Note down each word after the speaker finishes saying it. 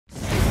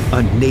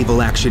A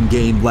naval action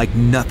game like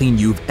nothing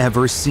you've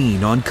ever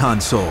seen on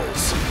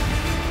consoles.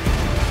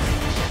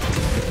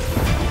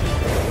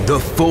 The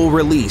full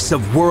release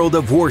of World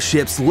of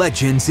Warships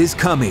Legends is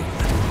coming.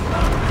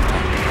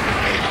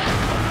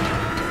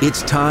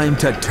 It's time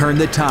to turn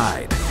the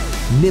tide.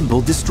 Nimble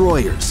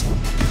destroyers,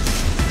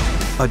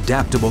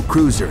 adaptable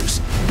cruisers,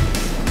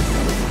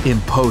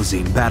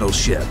 imposing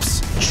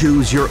battleships.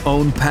 Choose your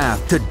own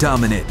path to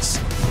dominance.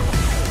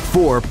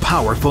 4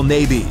 powerful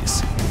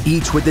navies,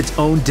 each with its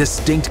own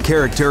distinct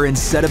character and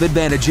set of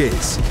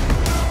advantages.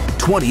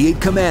 28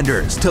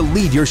 commanders to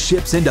lead your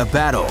ships into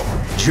battle.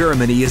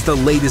 Germany is the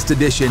latest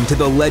addition to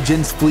the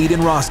Legends fleet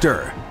and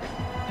roster.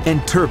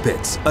 And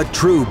Tirpitz, a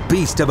true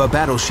beast of a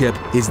battleship,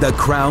 is the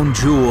crown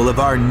jewel of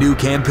our new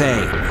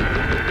campaign.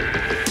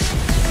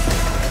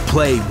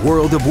 Play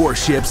World of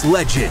Warships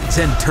Legends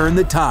and turn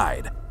the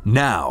tide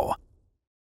now.